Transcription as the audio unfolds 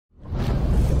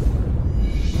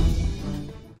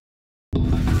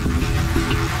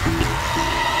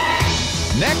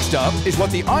Next up is what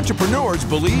the entrepreneurs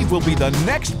believe will be the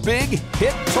next big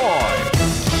hit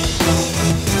toy.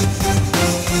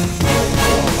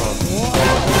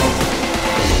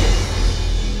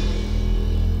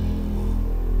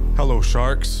 Hello,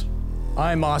 sharks.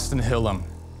 I'm Austin Hillam.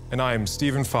 And I'm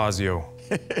Stephen Fazio.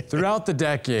 Throughout the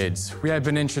decades, we have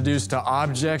been introduced to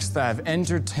objects that have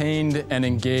entertained and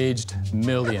engaged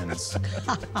millions.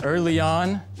 Early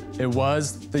on, it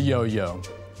was the yo-yo.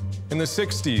 In the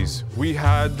 60s, we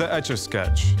had the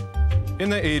Etch-a-Sketch. In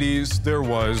the 80s, there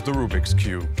was the Rubik's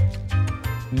Cube.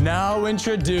 Now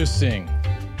introducing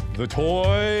the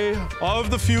toy of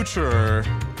the future.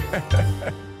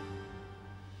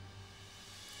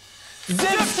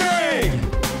 Zipstring!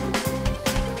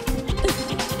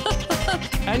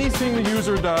 Anything the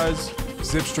user does,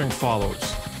 Zipstring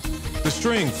follows. The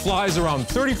string flies around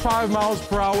 35 miles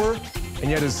per hour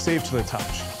and yet is safe to the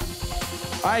touch.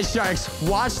 All right, sharks,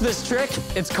 watch this trick.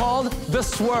 It's called the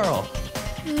swirl.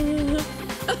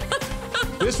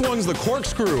 This one's the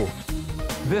corkscrew.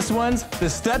 This one's the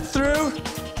step through.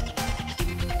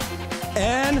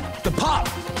 And the pop.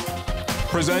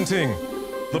 Presenting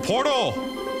the portal.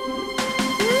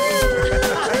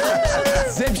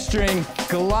 Zipstring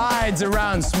glides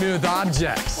around smooth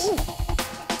objects.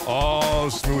 All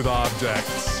smooth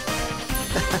objects.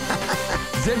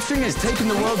 Zipstring has taken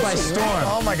the world by storm.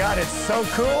 Oh my God, it's so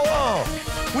cool.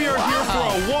 We are here for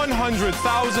a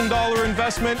 $100,000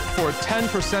 investment for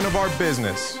 10% of our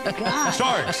business.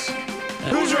 Sharks,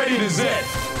 who's ready to zip?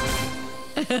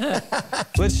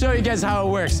 Let's show you guys how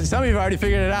it works. Some of you have already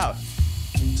figured it out.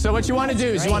 So what you want to do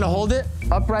is you want to hold it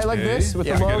upright like this with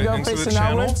the logo facing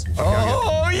outwards.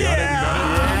 Oh, yeah!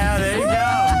 Yeah, there you go.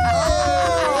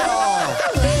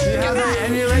 See how that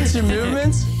emulates your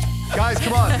movements? Guys,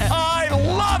 come on. I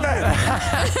love it!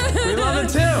 We love it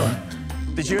too.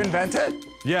 Did you invent it?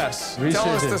 Yes. Tell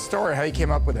us the story, how you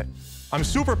came up with it. I'm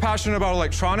super passionate about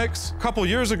electronics. A couple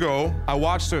years ago, I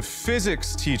watched a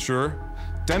physics teacher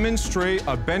demonstrate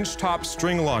a benchtop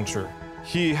string launcher.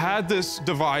 He had this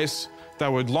device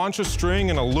that would launch a string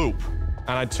in a loop.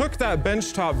 And I took that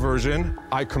benchtop version,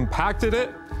 I compacted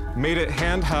it, made it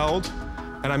handheld,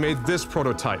 and I made this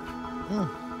prototype.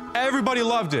 Everybody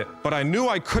loved it, but I knew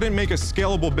I couldn't make a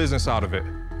scalable business out of it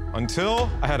until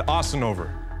I had Austin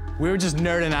over. We were just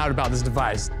nerding out about this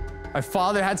device. My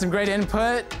father had some great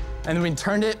input, and then we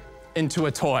turned it into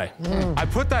a toy. I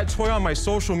put that toy on my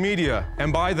social media,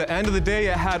 and by the end of the day,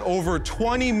 it had over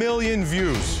 20 million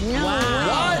views.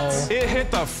 Wow. What? It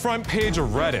hit the front page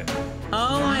of Reddit.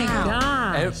 Oh my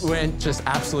gosh. It went just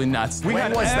absolutely nuts. We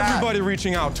had everybody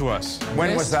reaching out to us.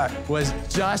 When was that? Was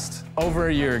just over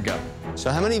a year ago. So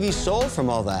how many of you sold from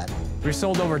all that? We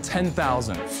sold over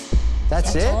 10,000.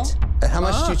 That's it? all? And how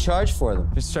much did you charge for them?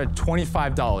 We started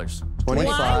 $25. 25.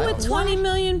 Why with 20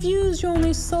 million views you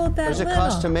only sold that What does it little?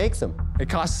 cost to make them? It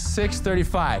cost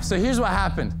 $635. So here's what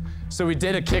happened. So we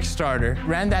did a Kickstarter,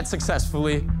 ran that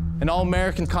successfully. An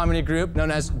all-American comedy group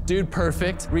known as Dude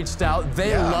Perfect reached out.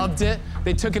 They loved it.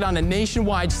 They took it on a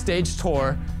nationwide stage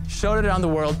tour, showed it around the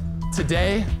world.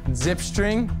 Today,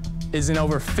 Zipstring is in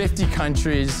over 50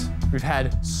 countries. We've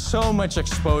had so much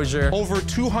exposure. Over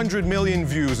 200 million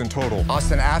views in total.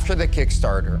 Austin, after the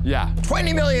Kickstarter. Yeah.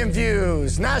 20 million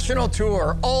views, national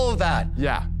tour, all of that.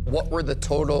 Yeah. What were the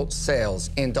total sales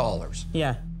in dollars?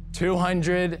 Yeah.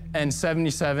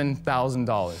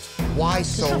 $277,000. Why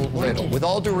so little? With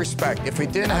all due respect, if we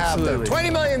didn't have the 20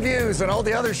 million views and all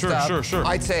the other stuff, Sure.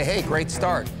 I'd say, hey, great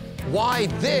start. Why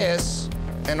this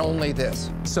and only this?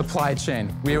 Supply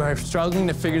chain. We were struggling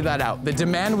to figure that out. The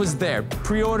demand was there.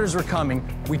 Pre-orders were coming.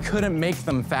 We couldn't make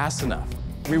them fast enough.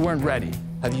 We weren't ready.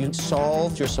 Have you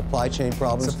solved your supply chain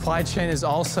problems? Supply chain is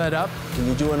all set up. Can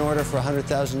you do an order for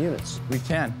 100,000 units? We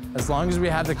can, as long as we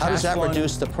have the cash How does that flow.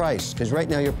 reduce the price? Because right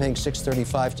now you're paying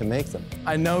 $635 to make them.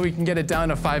 I know we can get it down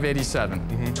to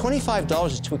 $587. $25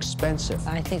 is too expensive.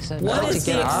 I think so. What is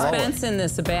the expense in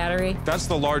this, a battery? That's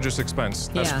the largest expense.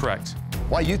 That's correct.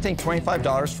 Why, you think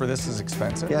 $25 for this is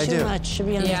expensive? Yeah, I Too do. much. Should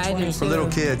be under Yeah, I 20. do For little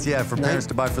kids, yeah, for parents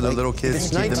to buy for their little kids It's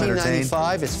to keep them entertained.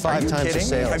 $19.95. It's Are five you times the kidding me?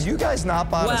 sales. Have you guys not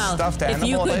bought a Well, stuffed if animal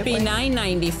you could lately? be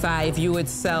 $9.95, you would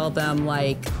sell them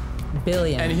like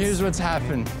billions. And here's what's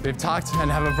happened. We've talked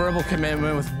and have a verbal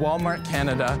commitment with Walmart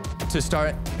Canada to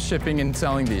start shipping and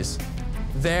selling these.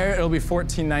 There, it'll be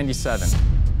 $14.97.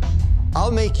 I'll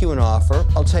make you an offer.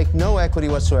 I'll take no equity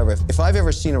whatsoever. If I've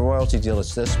ever seen a royalty deal,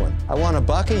 it's this one. I want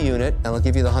 $1 a unit, and I'll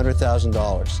give you the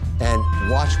 $100,000. And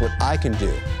watch what I can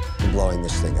do in blowing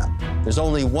this thing up. There's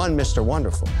only one Mr.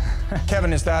 Wonderful.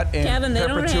 Kevin, is that in Kevin, they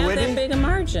don't have perpetuity? that big a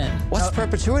margin. What's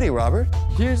perpetuity, Robert?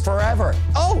 Here's Forever.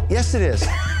 Oh, yes it is.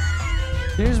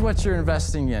 Here's what you're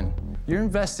investing in. You're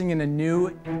investing in a new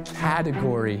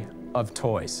category of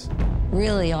toys.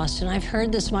 Really, Austin, I've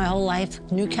heard this my whole life.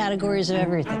 New categories of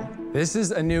everything. This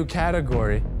is a new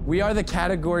category. We are the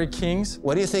category kings.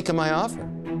 What do you think of my offer?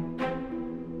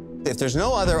 If there's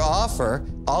no other offer,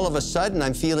 all of a sudden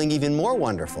I'm feeling even more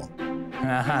wonderful.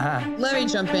 Let me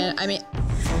jump in. I mean,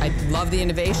 I love the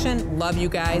innovation, love you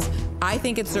guys. I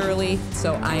think it's early,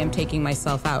 so I am taking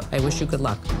myself out. I wish you good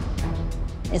luck.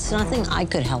 It's nothing I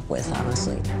could help with,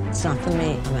 honestly. It's not for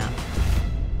me. I'm out.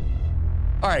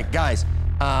 All right, guys.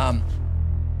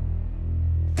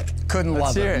 Couldn't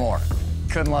love it more.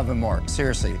 Couldn't love it more.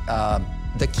 Seriously.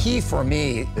 The key for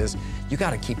me is you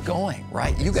got to keep going,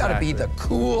 right? You got to be the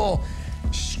cool,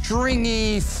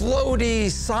 stringy, floaty,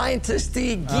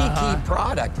 scientisty, geeky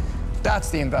product. That's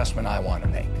the investment I want to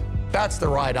make. That's the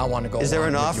ride I want to go on. Is there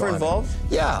an offer involved?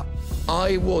 Yeah.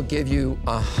 I will give you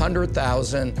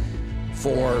 $100,000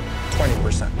 for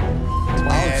 20%.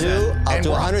 I'll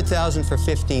do 100,000 for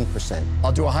 15%.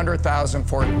 I'll do 100,000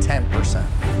 for 10%.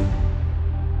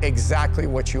 Exactly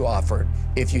what you offered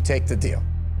if you take the deal.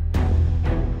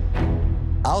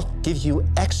 I'll give you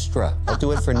extra. I'll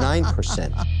do it for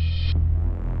 9%.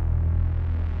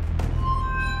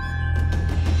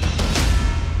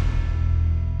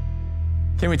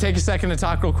 Can we take a second to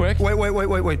talk real quick?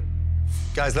 Wait.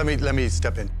 Guys, let me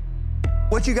step in.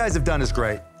 What you guys have done is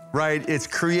great, right? It's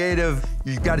creative,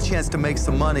 you've got a chance to make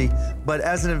some money, but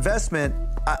as an investment,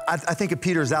 I think it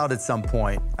peters out at some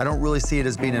point. I don't really see it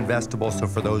as being investable, so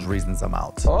for those reasons, I'm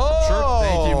out. Oh! Sure.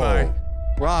 Thank you, Mark.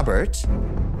 Robert,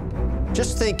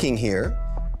 just thinking here,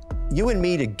 you and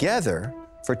me together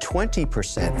for 20%.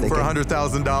 For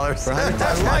 $100,000. For $100,000.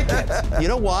 I like it. You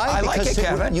know why? I like it,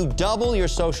 Kevin. You double your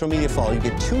social media follow. You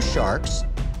get 2 sharks,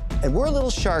 and we're a little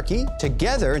sharky.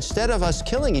 Together, instead of us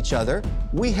killing each other,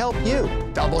 we help you.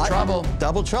 Double trouble.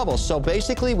 Double trouble. So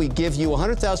basically, we give you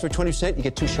 100,000 for 20%, you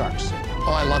get 2 sharks.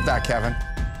 Oh, I love that, Kevin.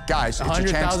 Guys, it's your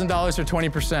chance. $100,000 for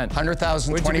 20%.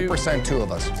 100,000, 20%, 2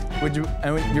 of us.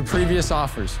 And your previous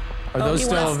offers, are those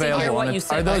still available?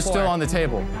 Are those still on the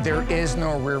table? There is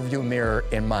no rearview mirror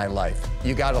in my life.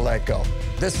 You got to let go.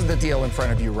 This is the deal in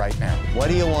front of you right now. What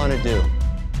do you want to do?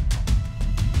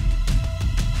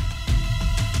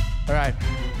 All right,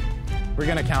 we're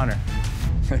gonna counter.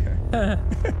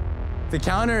 The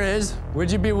counter is,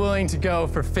 would you be willing to go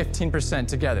for 15%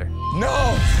 together?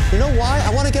 No! You know why?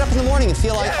 I want to get up in the morning and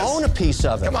feel I own a piece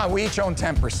of it. Come on, we each own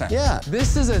 10%. Yeah.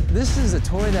 This is a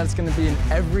toy that's gonna be in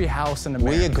every house in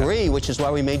America. We agree, which is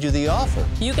why we made you the offer.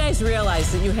 You guys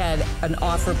realize that you had an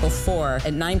offer before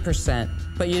at 9%,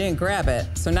 but you didn't grab it,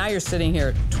 so now you're sitting here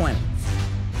at 20.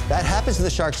 That happens in the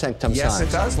Shark Tank sometimes. Yes,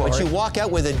 it does, Lori. But you walk out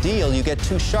with a deal, you get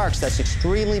 2 sharks. That's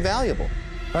extremely valuable.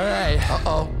 All right.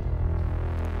 Uh-oh.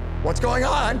 What's going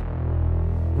on?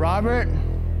 Robert,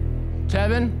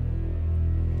 Kevin,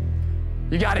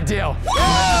 you got a deal.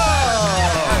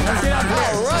 Let's get up here.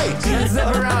 All right. Let's zip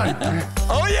around.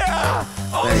 Oh, yeah!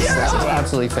 Oh, Thanks. yeah! That was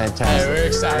absolutely fantastic. Hey, we're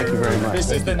excited. Thank you very much.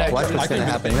 This is the next Watch one. what's going to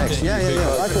happen next. Yeah.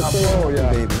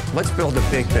 Baby. Let's build a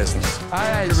big business. All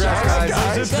right,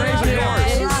 guys.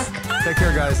 Take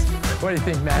care, guys. What do you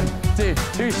think, man? Dude,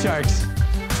 2 sharks,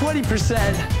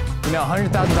 20%. You know,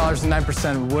 $100,000 and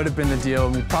 9% would have been the deal.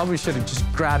 We probably should have just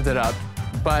grabbed it up.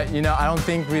 But, you know, I don't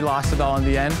think we lost it all in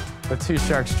the end. With 2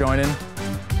 sharks joining,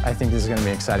 I think this is going to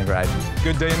be an exciting ride.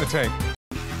 Good day in the tank.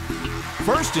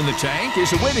 First in the tank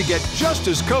is a way to get just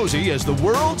as cozy as the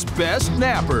world's best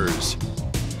nappers.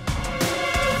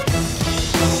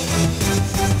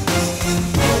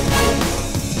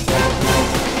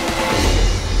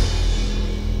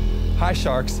 Hi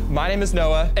Sharks, my name is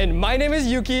Noah. And my name is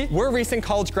Yuki. We're recent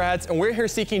college grads and we're here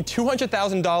seeking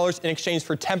 $200,000 in exchange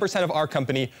for 10% of our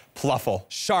company, Plufl.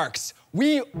 Sharks,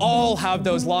 we all have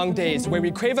those long days where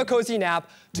we crave a cozy nap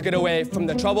to get away from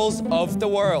the troubles of the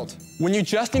world. When you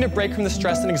just need a break from the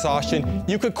stress and exhaustion,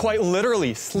 you could quite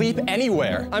literally sleep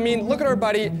anywhere. I mean, look at our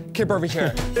buddy Kip over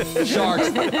here.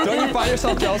 Sharks, don't you find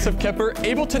yourself jealous of Kipper,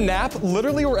 able to nap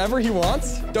literally wherever he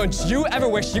wants? Don't you ever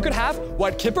wish you could have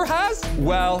what Kipper has?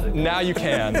 Well, now you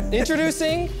can.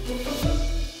 Introducing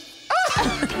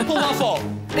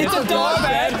Plufl. It's a dog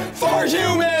bed for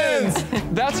humans!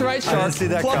 That's right, Sharks.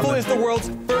 Plufl is the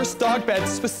world's first dog bed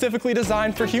specifically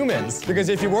designed for humans. Because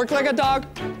if you work like a dog,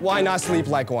 why not sleep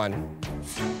like one?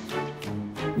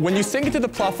 When you sink into the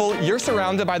Plufl, you're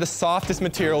surrounded by the softest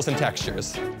materials and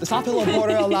textures. The soft pillow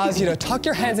border allows you to tuck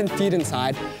your hands and feet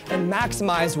inside and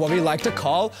maximize what we like to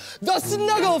call the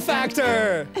snuggle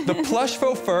factor. The plush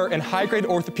faux fur and high-grade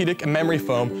orthopedic and memory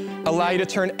foam allow you to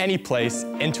turn any place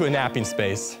into a napping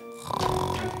space.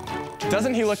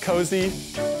 Doesn't he look cozy?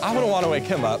 I wouldn't want to wake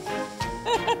him up.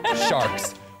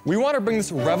 Sharks, We want to bring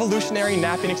this revolutionary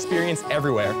napping experience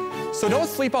everywhere. So don't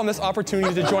sleep on this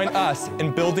opportunity to join us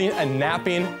in building a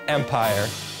napping empire.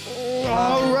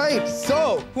 All right,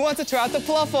 so. Who wants to try out the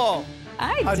Plufl?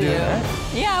 I do.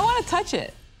 Yeah, I want to touch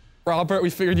it. Robert,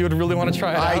 we figured you would really want to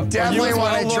try it out. I definitely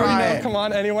want to try it. Come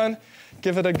on, anyone?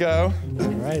 Give it a go. All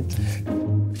right.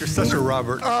 You're such a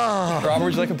Robert. Robert,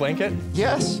 would you like a blanket?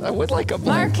 Yes, I would like a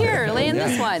blanket. Mark, here, lay in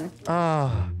this one.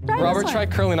 Robert, try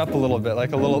curling up a little bit,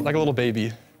 like a little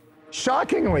baby.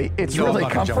 Shockingly, it's No, really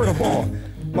I'm not gonna comfortable.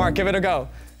 Mark, give it a go.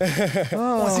 Let's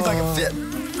see if I can fit.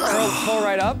 Pull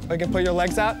right up. You can put your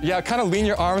legs out. Yeah, kind of lean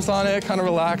your arms on it, kind of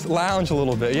relax, lounge a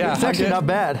little bit. Yeah, It's actually not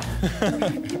bad.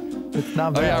 It's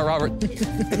not bad. Oh yeah, Robert.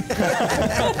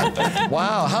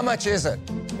 Wow, how much is it?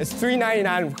 It's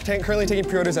 $3.99. Currently taking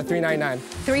pre-orders at $3.99.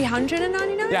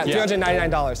 $399? Yeah,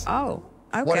 $399. Oh,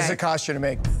 okay. What does it cost you to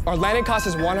make? Our landing cost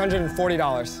is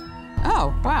 $140.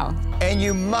 Oh, wow. And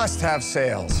you must have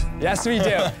sales. Yes, we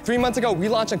do. 3 months ago, we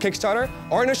launched on Kickstarter.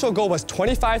 Our initial goal was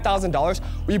 $25,000.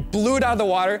 We blew it out of the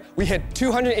water. We hit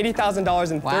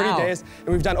 $280,000 in 30 days, and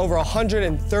we've done over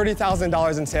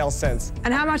 $130,000 in sales since.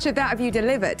 And how much of that have you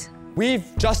delivered? We've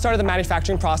just started the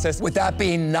manufacturing process. With that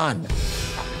being none.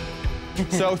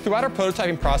 So throughout our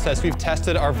prototyping process, we've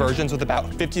tested our versions with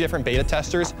about 50 different beta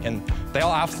testers, and they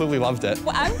all absolutely loved it.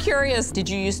 Well, I'm curious, did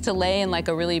you used to lay in like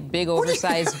a really big,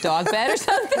 oversized dog bed or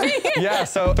something? Yeah,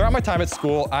 so throughout my time at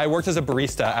school, I worked as a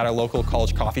barista at a local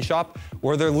college coffee shop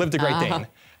where there lived a Great Dane.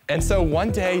 And so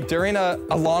one day during a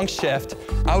long shift,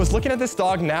 I was looking at this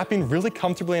dog napping really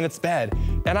comfortably in its bed,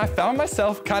 and I found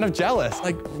myself kind of jealous.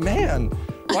 Like, man,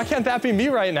 why can't that be me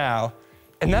right now?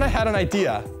 And then I had an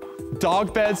idea.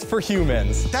 Dog beds for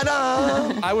humans.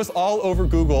 Ta-da! I was all over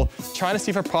Google trying to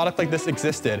see if a product like this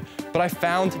existed, but I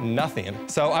found nothing.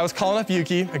 So I was calling up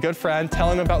Yuki, a good friend,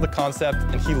 telling him about the concept,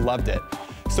 and he loved it.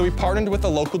 So we partnered with a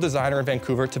local designer in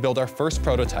Vancouver to build our first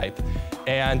prototype.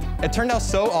 And it turned out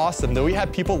so awesome that we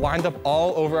had people lined up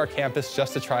all over our campus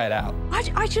just to try it out.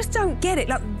 I just don't get it.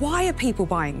 Like, why are people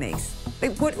buying these?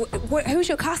 Like, who's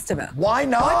your customer? Why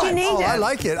not? Why do you need it? I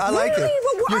like it. I like it.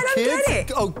 Well, I don't kids? get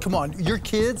it. Oh, come on. Your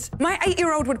kids? My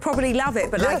 8-year-old would probably love it,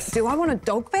 but like, do I want a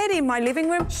dog bed in my living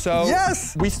room? So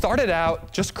we started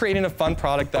out just creating a fun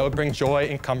product that would bring joy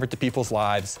and comfort to people's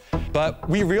lives. But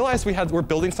we realized we're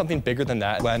building something bigger than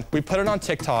that when we put it on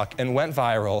TikTok and went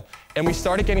viral, and we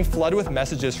started getting flooded with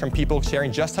messages from people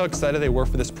sharing just how excited they were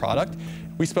for this product.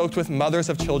 We spoke with mothers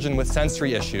of children with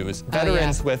sensory issues,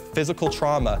 veterans with physical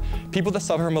trauma, people that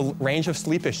suffer from a range of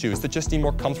sleep issues that just need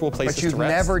more comfortable places to rest. But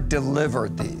you've never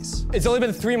delivered these. It's only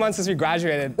been 3 months since we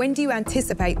graduated. When do you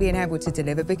anticipate being able to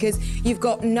deliver? Because you've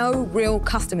got no real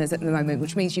customers at the moment,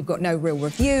 which means you've got no real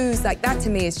reviews. Like, that to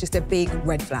me is just a big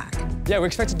red flag. Yeah, we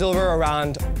expect to deliver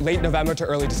around late November to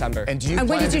early December. And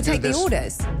when did you take the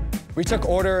orders? We took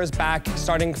orders back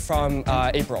starting from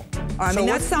April. I mean,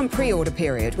 that's some pre-order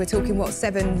period. We're talking, what,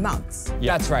 7 months?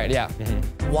 Yeah, that's right, yeah.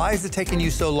 Why is it taking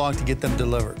you so long to get them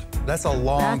delivered? That's a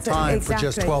long time for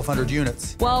just 1,200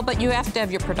 units. Well, but you have to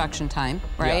have your production time,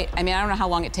 right? I mean, I don't know how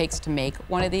long it takes to make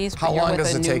one of these. How long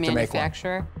does it take to make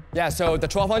one? Yeah, so the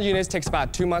 1,200 units takes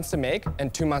about 2 months to make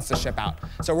and 2 months to ship out.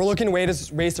 So we're looking at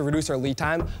ways to reduce our lead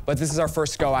time, but this is our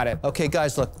first go at it. Okay,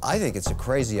 guys, look, I think it's a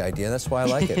crazy idea. That's why I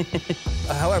like it.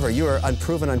 However, you are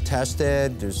unproven,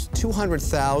 untested. There's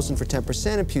 200,000 for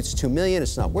 10%, imputes 2 million.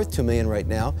 It's not worth 2 million right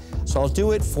now. So I'll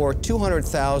do it for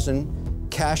 200,000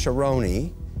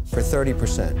 cash-a-roni for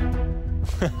 30%.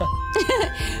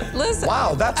 Listen.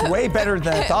 Wow, that's way better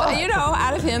than I thought. You know,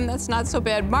 out of him, that's not so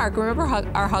bad. Mark, remember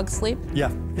our Hug Sleep?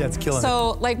 Yeah, it's killing it.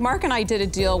 So, like, Mark and I did a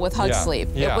deal with Hug Sleep.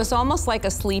 It was almost like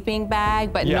a sleeping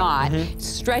bag, but not.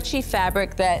 Stretchy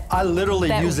fabric that I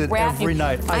literally use it every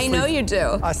night. I know you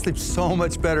do. I sleep so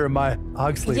much better in my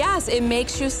Hug Sleep. Yes, it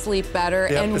makes you sleep better,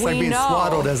 and it's like being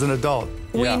swaddled as an adult.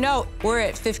 We know we're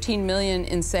at 15 million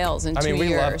in sales in 2 years.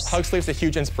 We love Hug Sleep's a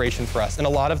huge inspiration for us, and a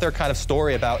lot of their kind of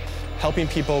story about helping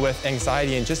people with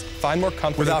anxiety and just find more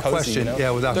comfort without and cozy, question. You know? Yeah,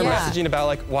 without They're question. messaging about,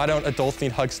 like, why don't adults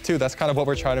need hugs too? That's kind of what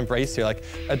we're trying to embrace here. Like,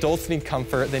 adults need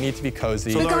comfort, they need to be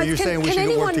cozy. So Laura, you're saying we should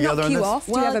go work together on this? Off?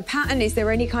 Do you have a patent? Is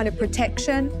there any kind of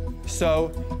protection?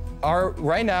 So,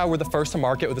 right now, we're the first to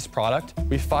market with this product.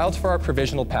 We filed for our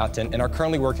provisional patent and are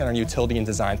currently working on utility and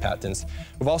design patents.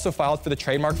 We've also filed for the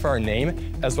trademark for our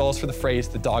name, as well as for the phrase,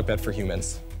 the dog bed for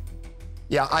humans.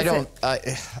 Yeah,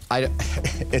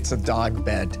 it's a dog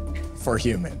bed for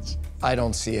humans. I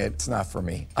don't see it. It's not for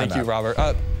me. Thank you, Robert.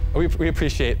 We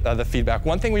appreciate the feedback.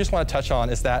 One thing we just want to touch on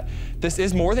is that this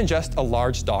is more than just a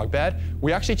large dog bed.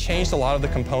 We actually changed a lot of the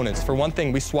components. For one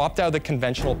thing, we swapped out the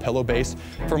conventional pillow base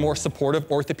for more supportive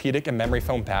orthopedic and memory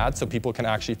foam pads so people can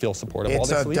actually feel supportive while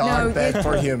they sleep. It's a dog bed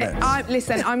for humans.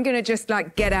 Listen, I'm gonna just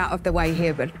like get out of the way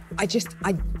here, but I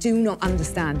do not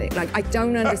understand it. Like, I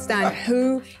don't understand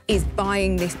who is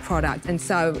buying this product, and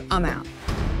so I'm out.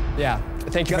 Yeah,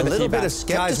 thank you for the feedback. A little bit of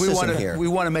skepticism here. We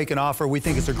want to make an offer. We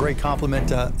think it's a great compliment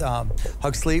to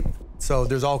Hug Sleep. So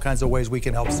there's all kinds of ways we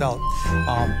can help sell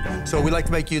it. So we'd like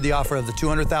to make you the offer of the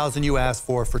 $200,000 you asked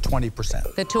for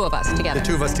 20%. The two of us together. The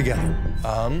two of us together.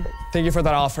 Thank you for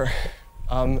that offer.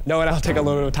 Noah and I'll take a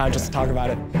little bit of time just to talk about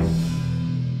it.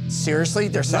 Seriously?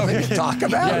 There's something to talk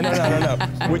about? Yeah,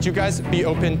 no. Would you guys be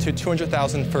open to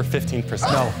 $200,000 for 15%?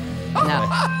 No. No.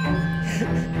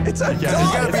 There's got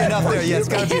to be enough there. Yeah, it's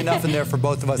got to be enough in there for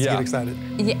both of us to get excited.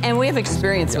 Yeah, and we have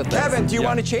experience with this. Kevin, do you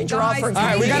want to change your offer? All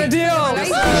right, we got a deal.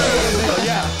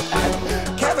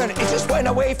 Kevin, it just went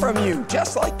away from you,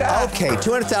 just like that. Okay,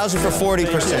 $200,000 for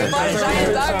 40%.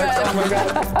 Oh my God.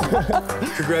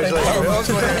 Congratulations.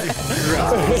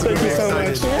 Thank you so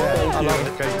much. I love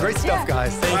it. Okay. Great stuff,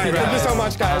 guys. Thank you so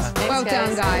much, guys. Well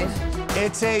done, guys.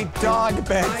 It's a dog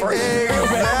bed for Exactly.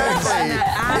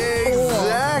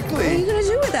 What are you gonna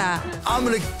do with that? I'm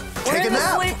gonna take a nap. We're in the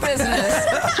sleep business.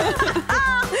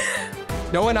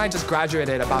 Noah and I just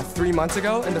graduated about 3 months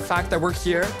ago, and the fact that we're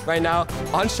here right now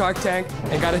on Shark Tank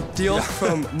and got a deal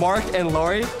from Mark and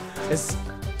Lori is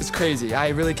crazy. I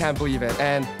really can't believe it.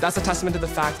 And that's a testament to the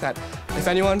fact that if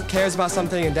anyone cares about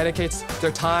something and dedicates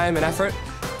their time and effort,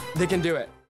 they can do it.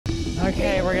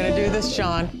 Okay, we're gonna do this,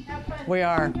 Sean. We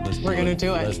are. We're gonna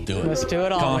do it. Let's do it. Let's do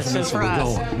it all. This is for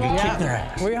us. Kick their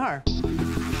ass. We are.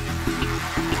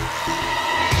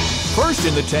 First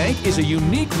in the Tank is a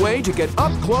unique way to get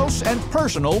up close and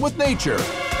personal with nature.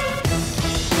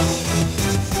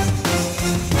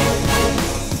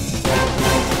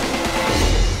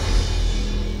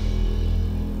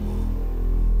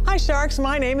 Hi, Sharks.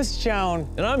 My name is Joan.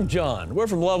 And I'm John. We're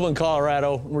from Loveland,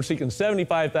 Colorado, and we're seeking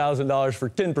 $75,000 for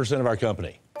 10% of our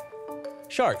company.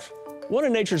 Sharks, one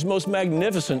of nature's most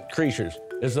magnificent creatures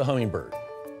is the hummingbird.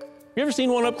 You ever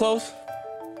seen one up close?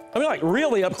 I mean, like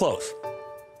really up close.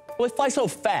 Well, they fly so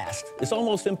fast, it's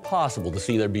almost impossible to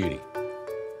see their beauty.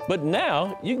 But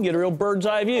now, you can get a real bird's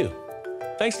eye view,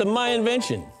 thanks to my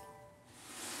invention.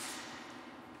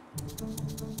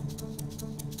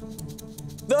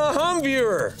 The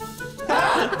Hummviewer.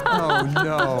 Oh,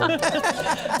 no.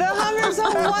 The Hummviewer's a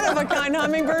one-of-a-kind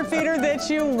hummingbird feeder that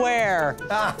you wear.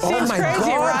 Seems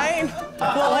crazy, right?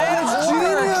 Well, it's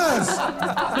genius.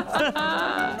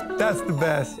 That's the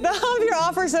best. The Hummviewer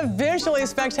offers a visually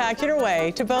spectacular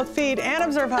way to both feed and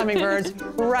observe hummingbirds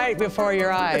right before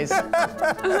your eyes.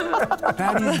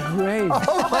 That is great.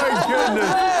 Oh, my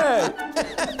goodness.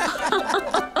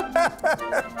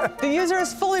 The user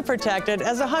is fully protected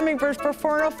as the hummingbirds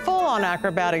perform a full-on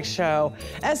acrobatic show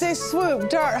as they swoop,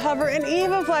 dart, hover, and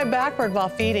even fly backward while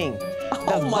feeding.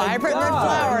 The vibrant red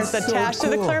flowers attached to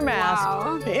the clear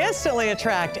mask instantly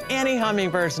attract any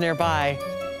hummingbirds nearby.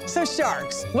 So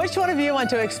Sharks, which one of you want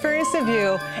to experience the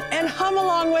view and hum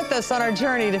along with us on our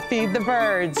journey to feed the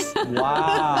birds?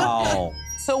 Wow.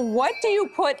 So what do you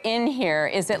put in here?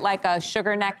 Is it like a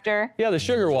sugar nectar? Yeah, the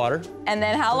sugar water. And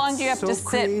then how long do you have to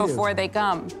sit before they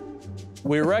come?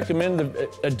 We recommend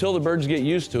until the birds get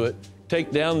used to it,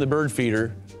 take down the bird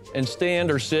feeder and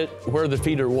stand or sit where the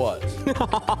feeder was.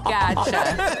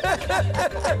 Gotcha.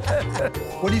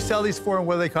 What do you sell these for and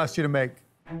what do they cost you to make?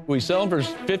 We sell them for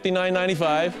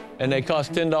 $59.95 and they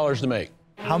cost $10 to make.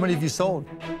 How many have you sold?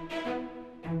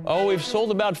 Oh, we've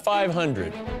sold about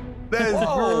 500. That is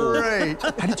great.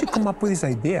 How did you come up with this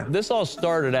idea? This all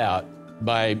started out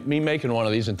by me making one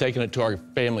of these and taking it to our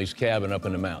family's cabin up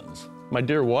in the mountains. My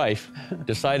dear wife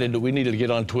decided that we needed to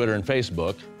get on Twitter and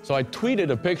Facebook, so I tweeted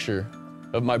a picture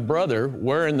of my brother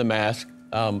wearing the mask.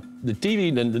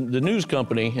 The news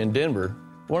company in Denver,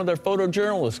 one of their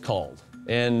photojournalists called,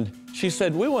 and she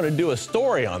said, "We want to do a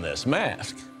story on this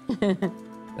mask."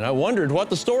 And I wondered what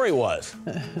the story was,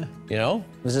 you know?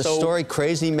 Was the story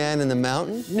Crazy Man in the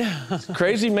Mountain?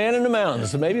 Crazy Man in the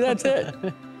Mountains, so maybe that's it.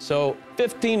 So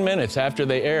 15 minutes after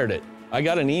they aired it, I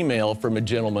got an email from a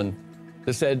gentleman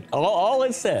that said, all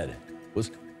it said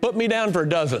was, "Put me down for a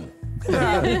dozen."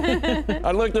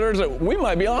 I looked at her and said, "We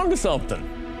might be onto something."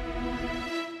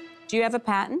 Do you have a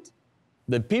patent?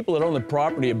 The people that own the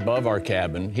property above our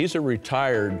cabin, he's a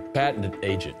retired patent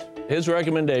agent. His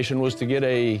recommendation was to get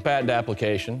a patent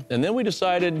application, and then we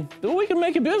decided that we can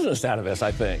make a business out of this,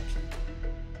 I think.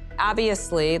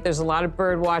 obviously, there's a lot of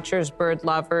bird watchers, bird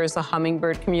lovers, a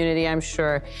hummingbird community, I'm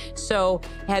sure. So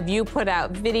have you put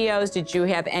out videos? Did you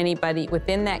have anybody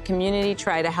within that community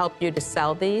try to help you to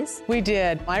sell these? We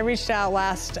did. I reached out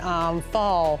last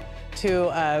fall to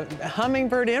a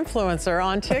hummingbird influencer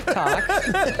on TikTok,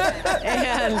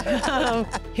 and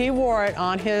he wore it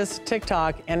on his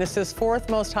TikTok, and it's his 4th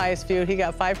most highest viewed. He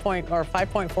got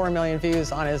 5.4 million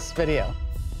views on his video.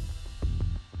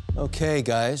 Okay,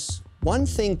 guys. One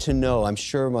thing to know, I'm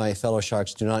sure my fellow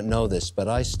sharks do not know this, but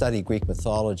I study Greek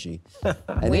mythology.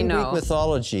 And in Greek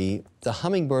mythology, the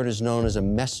hummingbird is known as a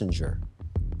messenger.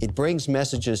 It brings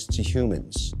messages to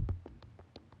humans.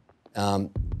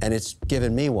 And it's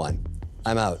given me one.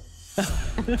 I'm out. Well,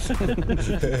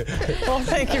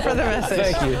 thank you for the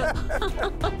message. Thank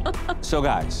you. So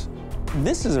guys,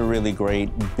 this is a really great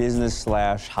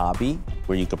business/hobby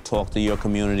where you could talk to your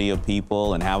community of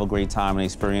people and have a great time and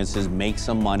experiences, make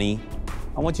some money.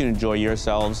 I want you to enjoy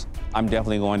yourselves. I'm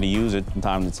definitely going to use it from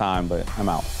time to time, but I'm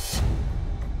out.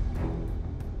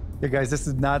 Yeah, guys, this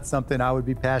is not something I would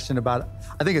be passionate about.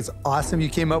 I think it's awesome you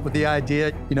came up with the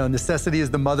idea. You know, necessity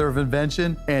is the mother of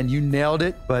invention, and you nailed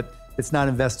it, but it's not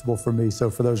investable for me,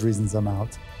 so for those reasons, I'm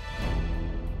out.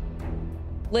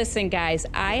 Listen, guys,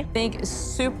 I think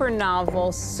super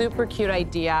novel, super cute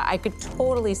idea. I could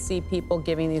totally see people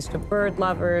giving these to bird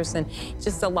lovers, and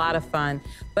just a lot of fun.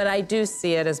 But I do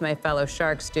see it, as my fellow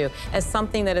sharks do, as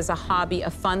something that is a hobby, a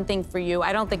fun thing for you.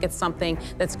 I don't think it's something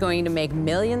that's going to make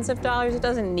millions of dollars. It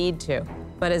doesn't need to.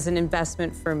 But as an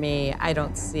investment for me, I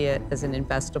don't see it as an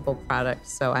investable product,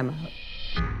 so I'm out.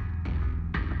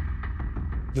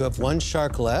 You have one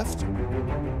shark left.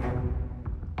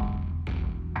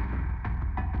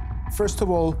 First of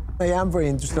all, I am very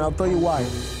interested. I'll tell you why.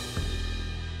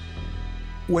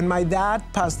 When my dad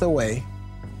passed away,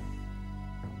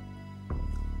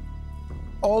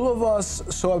 all of us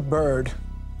saw a bird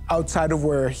outside of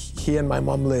where he and my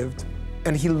mom lived,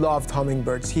 and he loved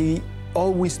hummingbirds. He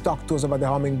always talked to us about the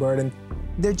hummingbird, and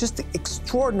they're just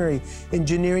extraordinary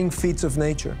engineering feats of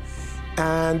nature.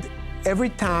 And every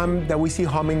time that we see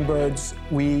hummingbirds,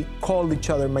 we call each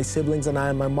other, my siblings and I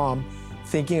and my mom,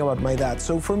 thinking about my dad.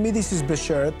 So for me, this is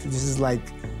Beshert. This is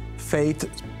like fate.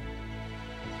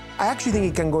 I actually think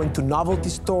it can go into novelty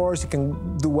stores. It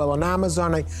can do well on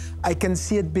Amazon. I can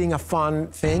see it being a fun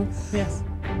thing. Yes.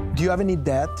 Do you have any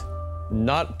debt?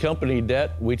 Not company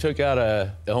debt. We took out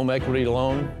a home equity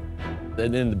loan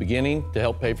in the beginning to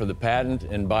help pay for the patent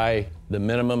and buy the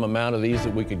minimum amount of these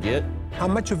that we could get. How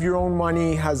much of your own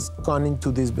money has gone into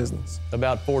this business?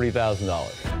 About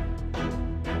 $40,000.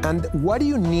 And what do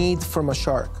you need from a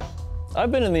shark?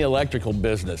 I've been in the electrical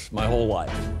business my whole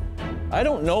life. I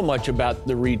don't know much about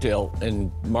the retail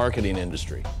and marketing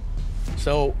industry.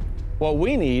 So what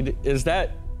we need is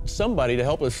that somebody to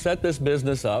help us set this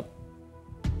business up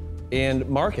and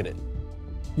market it.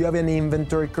 You have any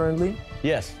inventory currently?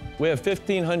 Yes, we have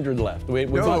 1,500 left. We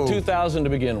bought 2,000 to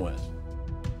begin with.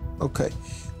 Okay.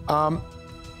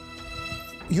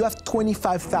 You have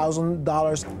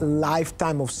 $25,000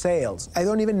 lifetime of sales. I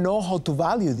don't even know how to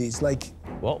value these. Like,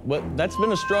 well, that's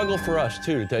been a struggle for us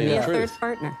too, to tell you the truth. Be a third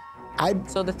partner.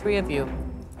 So the 3 of you,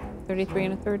 33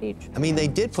 and a third each. I mean, they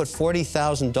did put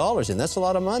 $40,000 in. That's a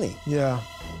lot of money. Yeah.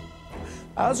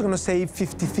 I was gonna say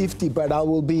 50-50, but I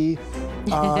will be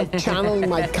channeling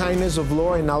my kindness of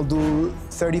Laura, and I'll do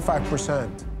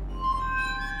 35%.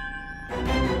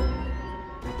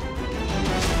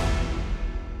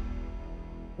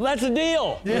 That's a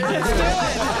deal. Yeah. Let's do it.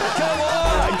 Come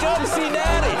on, come see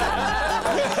Daddy.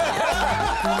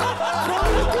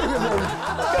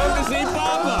 Come to see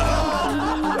Papa.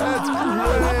 That's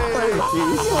great. Thank you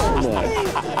so much.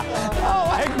 Oh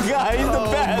my God, he's the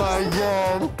best. Oh my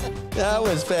God. That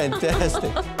was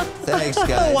fantastic. Thanks,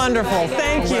 guys. Wonderful.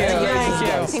 Thank you.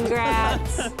 Thank you.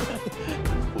 Congrats.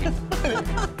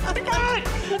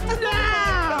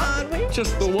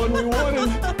 Just the one we wanted.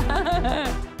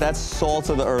 That's salt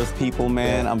of the earth, people,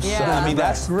 man. I'm so. Yeah. I mean,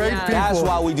 that's great people. That's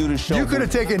why we do the show. You could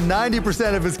have taken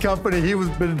 90% of his company.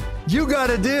 You got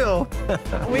a deal.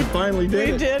 We finally did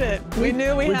it. We did it. We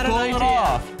knew we had an idea. Pulled it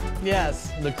off.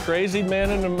 Yes. The crazy man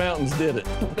in the mountains did it.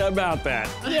 How about that?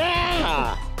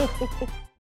 Yeah!